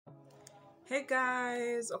Hey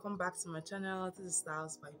guys, welcome back to my channel. This is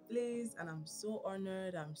Styles by Bliss, and I'm so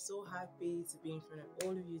honored, I'm so happy to be in front of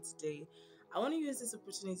all of you today. I want to use this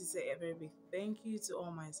opportunity to say a very big thank you to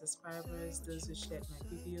all my subscribers, those who shared my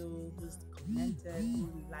video, who commented,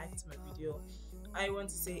 who liked my video. I want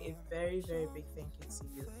to say a very big thank you to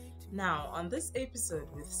you. Now, on this episode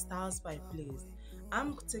with Styles by Bliss,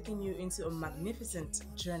 I'm taking you into a magnificent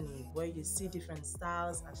journey where you see different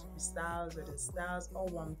styles, Asoebi styles, wedding styles, all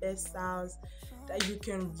one best styles that you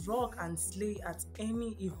can rock and slay at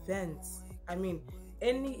any event. I mean,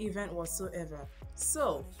 any event whatsoever.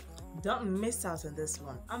 So, don't miss out on this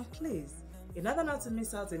one. And please, in order not to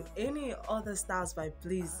miss out on any other Styles by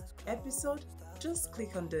Bliss episode, just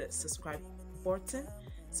click on the subscribe button,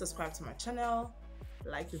 subscribe to my channel,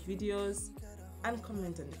 like the videos, and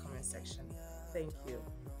comment in the comment section. Thank you.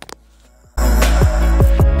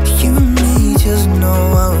 You and me just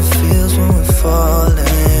know how it feels when we're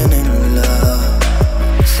falling in love.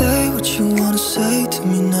 Say what you wanna say to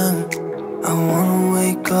me now. I wanna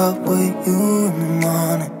wake up with you in the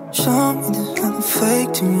morning. Show me there's nothing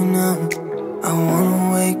fake to me now. I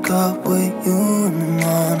wanna wake up with you in the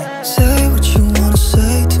morning. Say what you wanna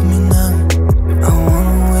say to me now. I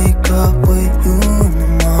wanna wake up with you in the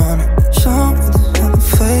morning. Show me there's nothing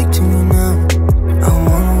fake to me now. I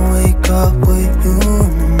wanna wake up with you in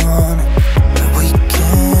the morning. We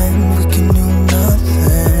can do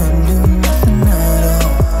nothing at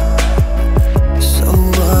all. So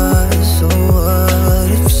what?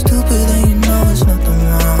 If you're stupid, then you know there's nothing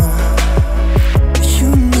wrong. You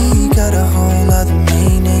and me got a whole lot of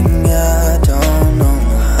meaning, I don't know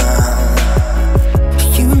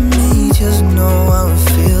how. You and me just know how it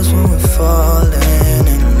feels when we're falling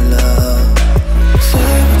in love.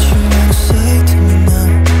 Say what you wanna say to me now.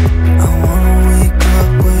 I wanna wake up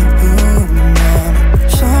with you in the morning.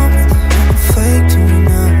 Show me there's nothing fake to me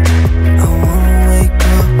now. I wanna wake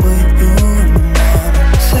up with you in the morning.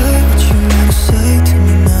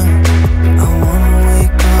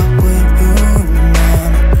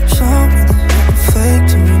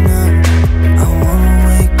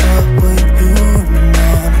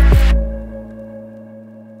 what you wanna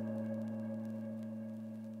say to me now. I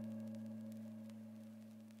wanna wake up with you in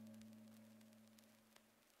the morning. Show me there's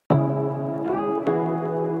nothing fake to me now. I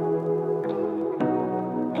wanna wake up with you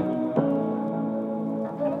in the morning. Say what you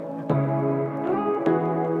wanna say to me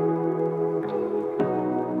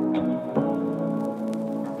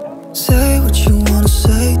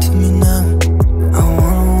now. I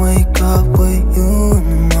wanna wake up with you in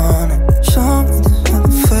the morning. Show me there's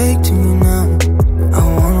nothing fake to me now. I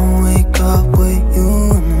wanna wake up with you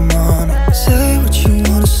in the morning. Say what you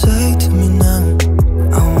wanna say to me now.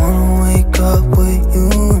 I wanna wake up with you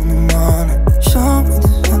in the morning. Show me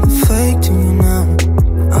there's nothing fake to me now.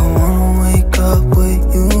 I wanna wake up with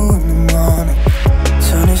you in the morning.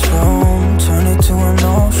 Turn this room, turn it to an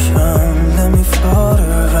ocean. Let me float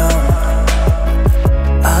around.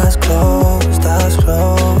 Eyes closed,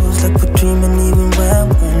 like we're dreaming even when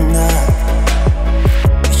we're not.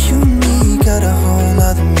 You and me got a whole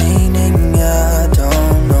lot of meaning, I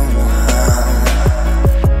don't know how.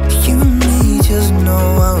 You and me just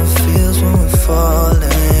know how it feels when we're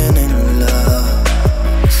falling in love.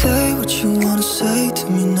 Say what you wanna say to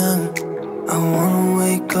me now. I wanna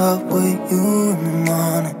wake up with you in the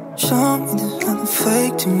morning. Show me there's nothing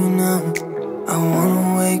fake to me now. I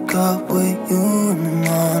wanna wake up with you in the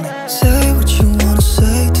morning. Say what you